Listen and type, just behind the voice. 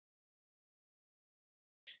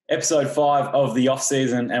episode 5 of the off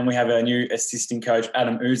season, and we have our new assistant coach,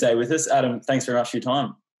 Adem Yze, with us. Adam, thanks very much for your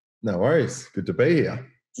time. No worries. Good to be here.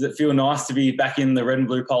 Does it feel nice to be back in the red and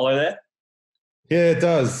blue polo there? Yeah, it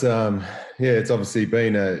does. It's obviously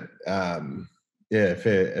been a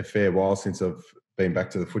fair while since I've been back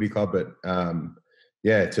to the footy club, but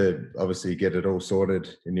to obviously get it all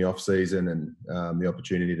sorted in the off season and the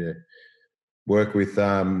opportunity to work with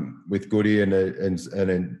Goody and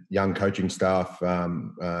a young coaching staff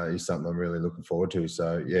is something I'm really looking forward to.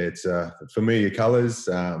 So yeah, it's familiar colours.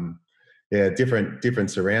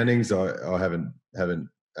 Different surroundings. I haven't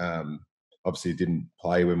obviously didn't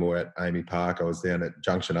play when we were at Amy Park. I was down at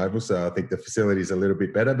Junction Oval, so I think the facility's a little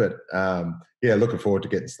bit better. But looking forward to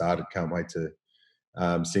getting started. Can't wait to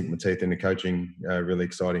sink my teeth into coaching a really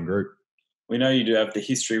exciting group. We know you do have the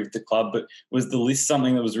history with the club, but was the list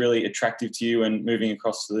something that was really attractive to you and moving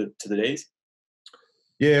across to the D's?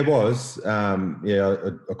 Yeah, it was. I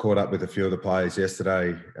caught up with a few of the players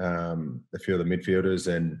yesterday, a few of the midfielders,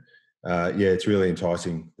 and it's really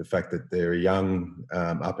enticing. The fact that they're a young,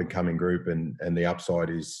 up-and-coming group, and the upside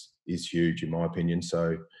is huge in my opinion.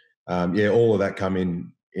 So, all of that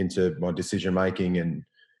come into my decision making, and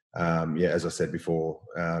as I said before,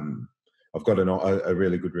 I've got a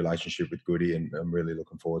really good relationship with Goody, and I'm really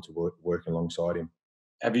looking forward to working alongside him.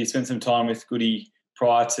 Have you spent some time with Goody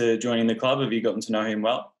prior to joining the club? Have you gotten to know him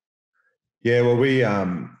well? Yeah, well, we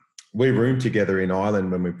roomed together in Ireland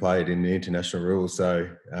when we played in the international rules. So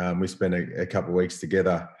we spent a couple of weeks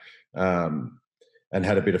together and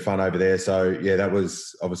had a bit of fun over there. So yeah, that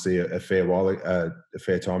was obviously a fair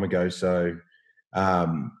time ago. So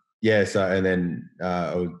and then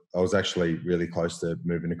I was actually really close to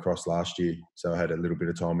moving across last year. So I had a little bit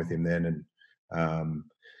of time with him then, and I'm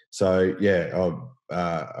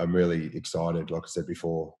really excited, like I said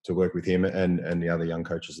before, to work with him and the other young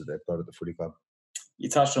coaches that they've got at the footy club. You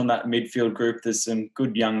touched on that midfield group. There's some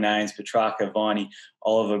good young names: Petrarca, Viney,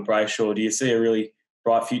 Oliver, Brayshaw. Do you see a really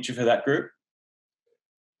bright future for that group?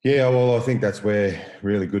 Yeah, well, I think that's where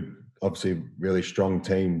really good, obviously really strong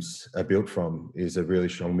teams are built from, is a really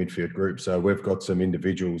strong midfield group. So we've got some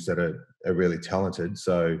individuals that are really talented.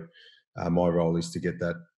 So my role is to get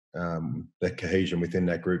that cohesion within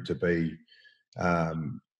that group to be a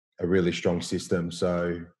really strong system.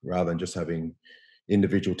 So rather than just having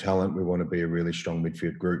individual talent, we want to be a really strong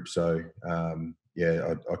midfield group. So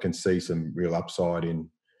I can see some real upside in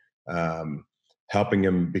helping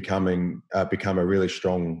them become a really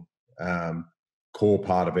strong core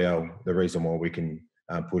part of the reason why we can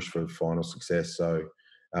push for final success. So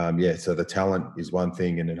so the talent is one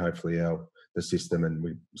thing, and then hopefully the system, and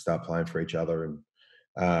we start playing for each other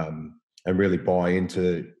and really buy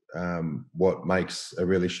into what makes a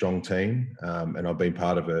really strong team. And I've been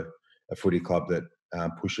part of a footy club that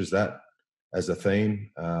pushes that as a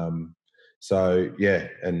theme. And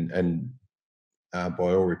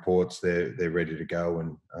by all reports, they're ready to go,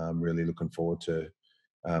 and I'm really looking forward to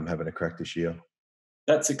having a crack this year.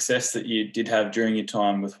 That success that you did have during your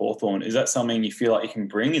time with Hawthorn, is that something you feel like you can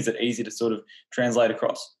bring? Is it easy to sort of translate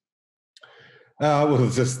across? Well,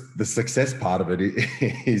 it's just the success part of it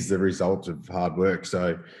is the result of hard work.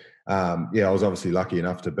 So, I was obviously lucky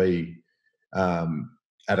enough to be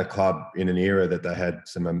at a club in an era that they had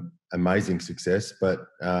some amazing success. But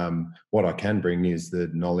what I can bring is the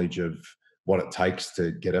knowledge of what it takes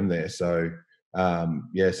to get them there. So,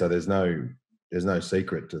 so there's no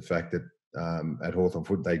secret to the fact that at Hawthorn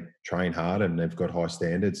Foot they train hard and they've got high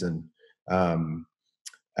standards and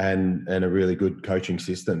a really good coaching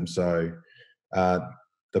system. So the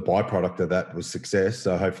byproduct of that was success.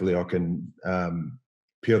 So hopefully I can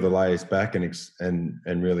peel the layers back and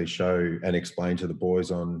really show and explain to the boys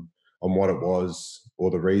on what it was,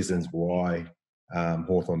 or the reasons why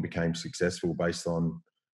Hawthorn became successful based on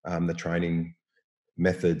the training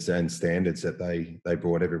methods and standards that they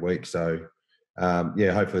brought every week. So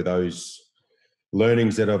hopefully those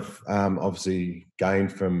learnings that I've obviously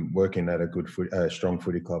gained from working at a strong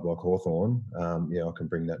footy club like Hawthorn, I can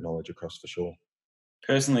bring that knowledge across for sure.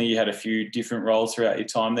 Personally, you had a few different roles throughout your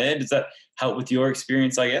time there. Does that help with your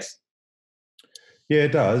experience, I guess? Yeah,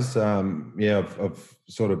 it does. I've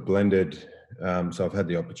sort of blended. So I've had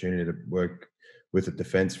the opportunity to work with the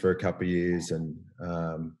defence for a couple of years, and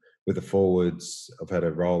with the forwards, I've had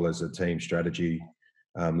a role as a team strategy,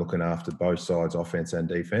 looking after both sides, offence and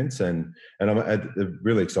defence. And I'm at the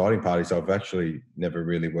really exciting part is I've actually never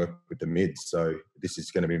really worked with the mids. So this is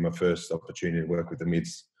going to be my first opportunity to work with the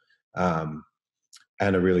mids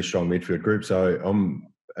and a really strong midfield group. So I'm,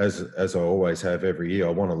 as I always have every year, I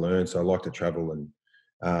want to learn. So I like to travel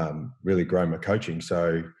and really grow my coaching.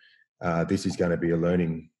 So this is going to be a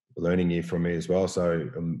learning learning year for me as well. So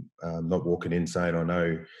I'm not walking in saying I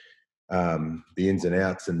know the ins and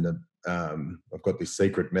outs, and I've got this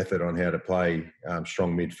secret method on how to play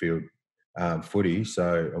strong midfield footy.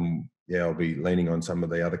 So I'll be leaning on some of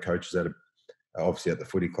the other coaches that are obviously at the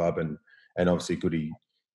footy club, and obviously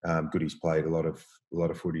Goody's played a lot of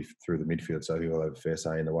footy through the midfield, so he'll have a fair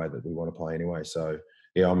say in the way that we want to play anyway. So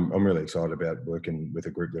yeah, I'm really excited about working with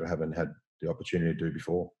a group that I haven't had the opportunity to do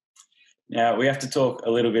before. Now, we have to talk a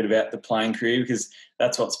little bit about the playing career, because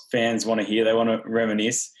that's what fans want to hear. They want to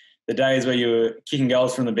reminisce. The days where you were kicking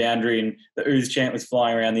goals from the boundary and the Yze chant was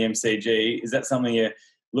flying around the MCG, is that something you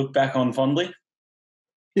look back on fondly?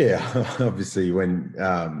 Yeah, obviously when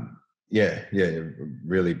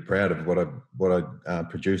really proud of what I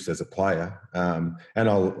produced as a player, and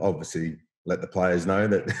I'll obviously let the players know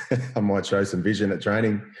that I might show some vision at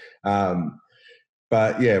training.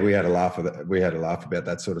 But yeah, we had a laugh about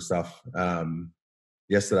that sort of stuff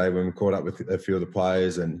yesterday when we caught up with a few of the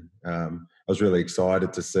players, and I was really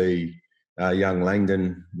excited to see young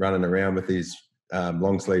Langdon running around with his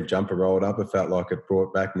long sleeve jumper rolled up. It felt like it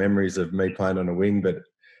brought back memories of me playing on a wing. But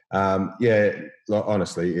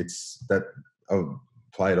honestly, it's that I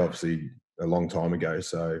played obviously a long time ago.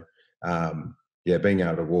 So being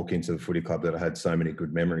able to walk into the footy club that I had so many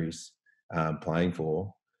good memories playing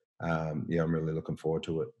for, I'm really looking forward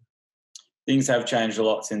to it. Things have changed a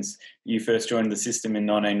lot since you first joined the system in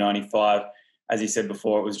 1995. As you said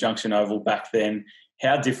before, it was Junction Oval back then.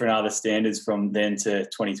 How different are the standards from then to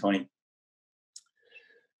 2020?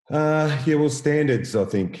 Standards, I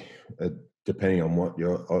think, depending on what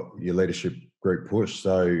your leadership group push.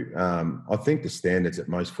 So I think the standards at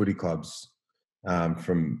most footy clubs,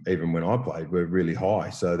 from even when I played, were really high.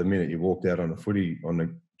 So the minute you walked out on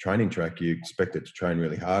the training track, you expected to train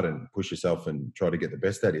really hard and push yourself and try to get the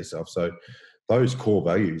best out of yourself. So those core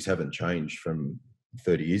values haven't changed from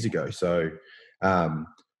 30 years ago. So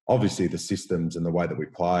obviously the systems and the way that we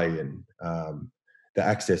play and the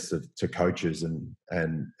access to coaches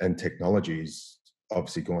and technology is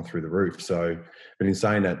obviously gone through the roof. So, but in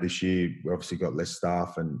saying that, this year we obviously got less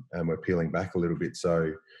staff and we're peeling back a little bit.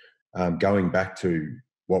 So going back to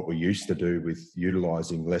what we used to do with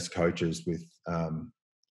utilising less coaches with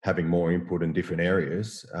having more input in different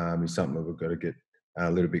areas is something that we've got to get a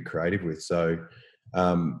little bit creative with. So,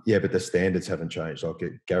 but the standards haven't changed. Like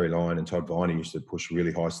Gary Lyon and Todd Viney used to push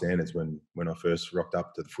really high standards when I first rocked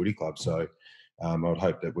up to the footy club. So I would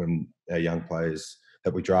hope that when our young players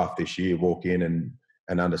that we draft this year walk in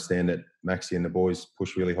and understand that Maxie and the boys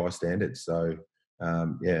push really high standards. So,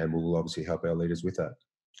 and we'll obviously help our leaders with that.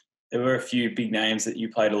 There were a few big names that you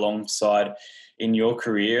played alongside in your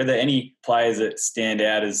career. Are there any players that stand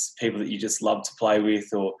out as people that you just love to play with,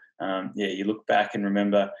 or you look back and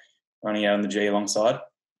remember running out on the G alongside?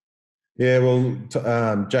 Yeah,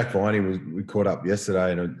 well, Jack Viney, we caught up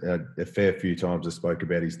yesterday, and a fair few times I spoke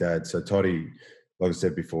about his dad. So Toddy, like I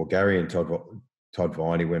said before, Gary and Todd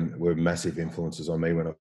Viney were massive influences on me when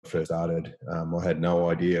I first started. I had no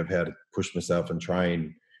idea of how to push myself and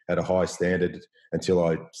train at a high standard until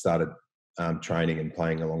I started training and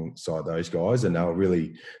playing alongside those guys. And they were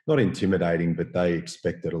really not intimidating, but they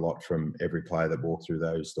expected a lot from every player that walked through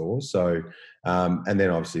those doors. So, and then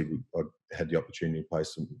obviously I had the opportunity to play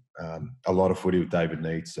a lot of footy with David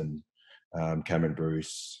Neitz and Cameron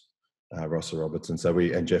Bruce, Rossa Robertson.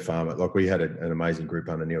 And Jeff Farmer. Like we had an amazing group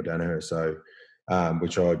under Neil Danaher. So,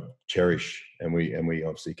 which I cherish, and we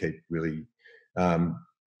obviously keep really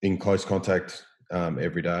in close contact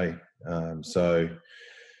every day. So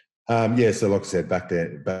like I said,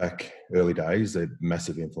 back early days, the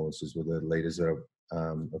massive influences were the leaders of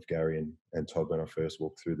Gary and Todd when I first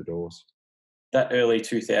walked through the doors. That early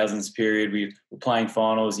 2000s period, we were playing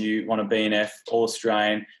finals, you won a BNF,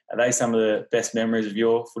 All-Australian. Are they some of the best memories of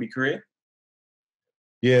your footy career?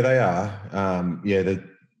 Yeah, they are.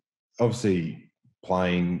 Obviously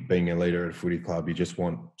being a leader at a footy club, you just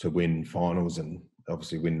want to win finals and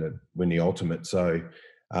obviously win the ultimate. So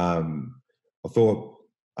I thought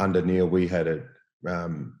under Neil we had a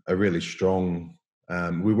really strong.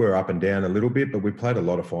 We were up and down a little bit, but we played a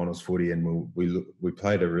lot of finals footy, and we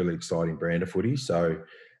played a really exciting brand of footy. So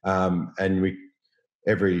and we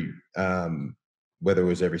whether it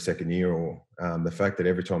was every second year or the fact that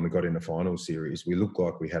every time we got in a final series, we looked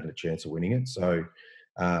like we had a chance of winning it. So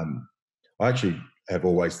I actually have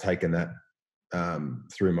always taken that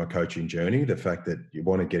through my coaching journey, the fact that you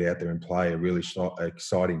want to get out there and play a really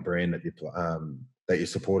exciting brand that your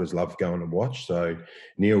supporters love going and watch. So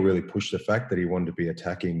Neil really pushed the fact that he wanted to be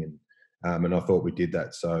attacking, and I thought we did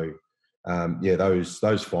that. So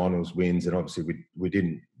those finals wins, and obviously we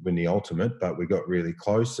didn't win the ultimate, but we got really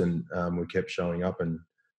close, and we kept showing up and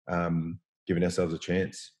giving ourselves a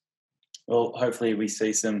chance. Well, hopefully we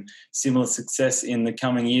see some similar success in the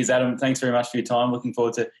coming years. Adam, thanks very much for your time. Looking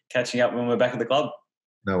forward to catching up when we're back at the club.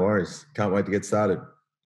 No worries. Can't wait to get started.